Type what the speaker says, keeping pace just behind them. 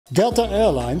Delta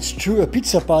Airlines threw a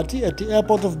pizza party at the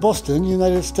airport of Boston,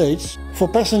 United States, for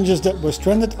passengers that were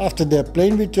stranded after their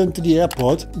plane returned to the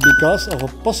airport because of a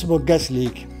possible gas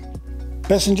leak.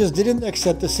 Passengers didn't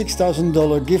accept the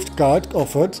 $6,000 gift card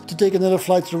offered to take another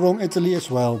flight to Rome, Italy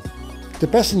as well. The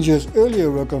passengers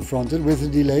earlier were confronted with a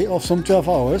delay of some 12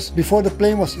 hours before the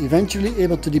plane was eventually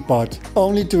able to depart,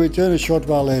 only to return a short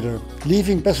while later,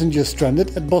 leaving passengers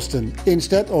stranded at Boston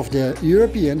instead of their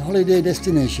European holiday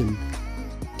destination.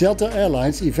 Delta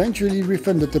Airlines eventually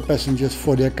refunded the passengers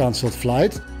for their cancelled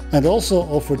flight and also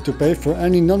offered to pay for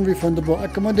any non-refundable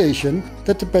accommodation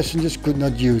that the passengers could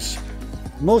not use.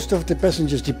 Most of the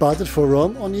passengers departed for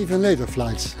Rome on even later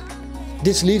flights.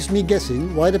 This leaves me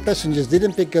guessing why the passengers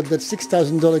didn't pick up that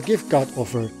 $6,000 gift card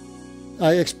offer.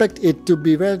 I expect it to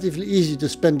be relatively easy to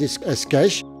spend this as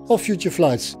cash on future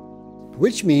flights,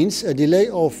 which means a delay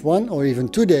of 1 or even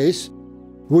 2 days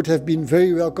would have been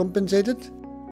very well compensated.